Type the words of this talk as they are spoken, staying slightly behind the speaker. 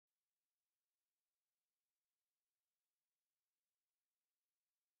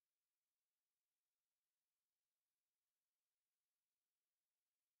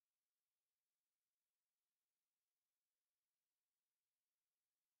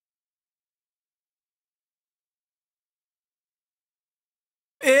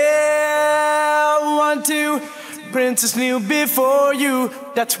princess kneel before you.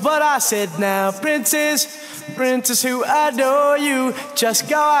 That's what I said now. Princess, princess who adore you. Just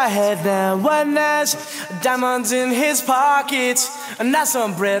go ahead now. One has diamonds in his pockets, and that's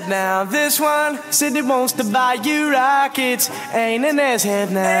some bread now. This one said he wants to buy you rockets. Ain't in his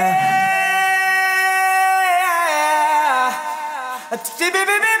head now.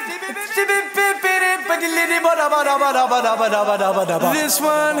 This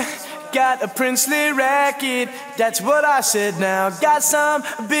one got a princely racket. That's what I said now. Got some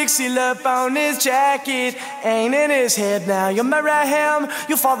big seal up on his jacket. Ain't in his head now. You marry him,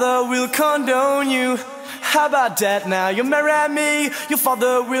 your father will condone you. How about that now? You marry me, your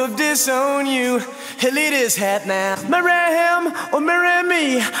father will disown you. He'll eat his hat now. Marry him or marry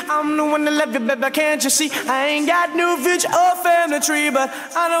me, I'm the one that love you, baby, can't you see? I ain't got no future or family tree, but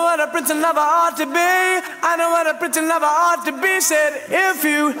I know what a prince and lover ought to be. I know what a prince and lover ought to be. Said if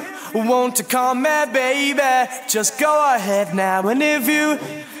you want to call me baby, just go ahead now. And if you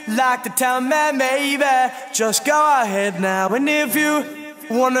like to tell me maybe, just go ahead now. And if you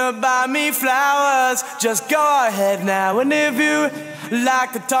wanna buy me flowers, just go ahead now. And if you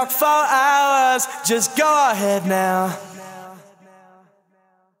like to talk for hours, just go ahead now.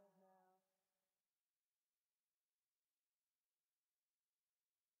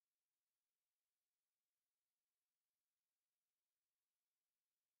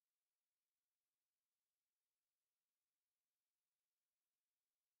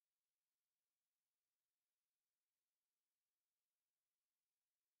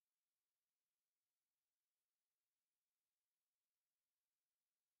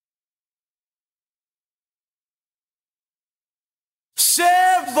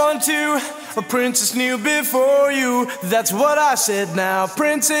 Said 1, 2, a princess kneel before you. That's what I said now.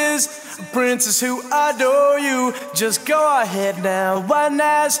 Princess, princess who adore you. Just go ahead now. One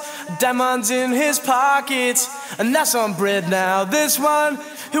has diamonds in his pockets, and that's on bread now. This one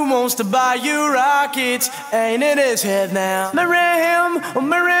who wants to buy you rockets ain't in his head now. Marry him or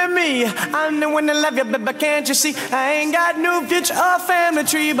marry me, I'm the one that love you, baby, can't you see? I ain't got no future or family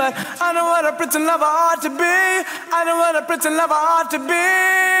tree, but I know what a prince and lover ought to be. I know what a prince and lover ought to be.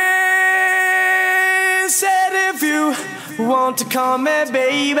 Said if you want to call me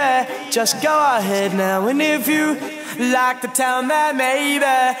baby, just go ahead now. And if you like to tell me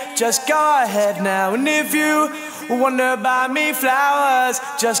maybe, just go ahead now. And if you wanna buy me flowers,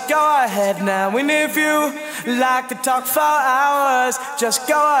 just go ahead now. And if you like to talk for hours, just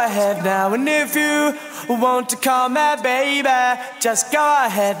go ahead now. And if you want to call me baby, just go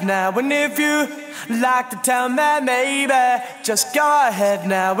ahead now. And if you like to tell me maybe, just go ahead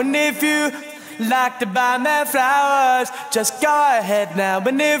now. And if you like to buy me flowers, just go ahead now.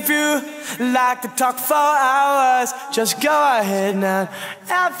 And if you like to talk for hours, just go ahead now.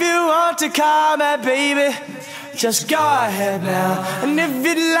 If you want to call me baby, just go ahead now. And if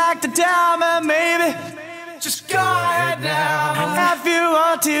you'd like to tell me maybe, just go ahead now. If you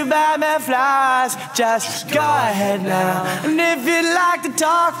want to buy me flowers, just go ahead now. And if you'd like to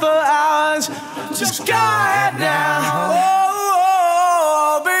talk for hours, just go ahead now.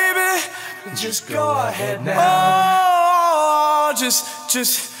 Oh, baby, just go ahead now. Oh, just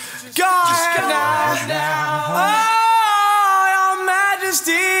go ahead now. Oh, your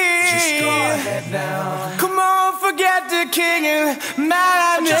majesty, just go ahead now. Come on, forget the king and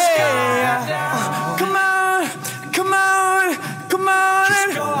majesty. Just go ahead now. Come on, come on, come on,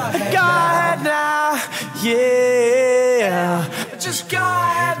 just go ahead now. Yeah, just go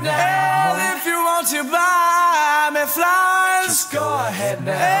ahead now. And if you want to buy me flowers, just go ahead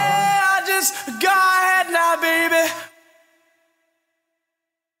now. Yeah, just go ahead now.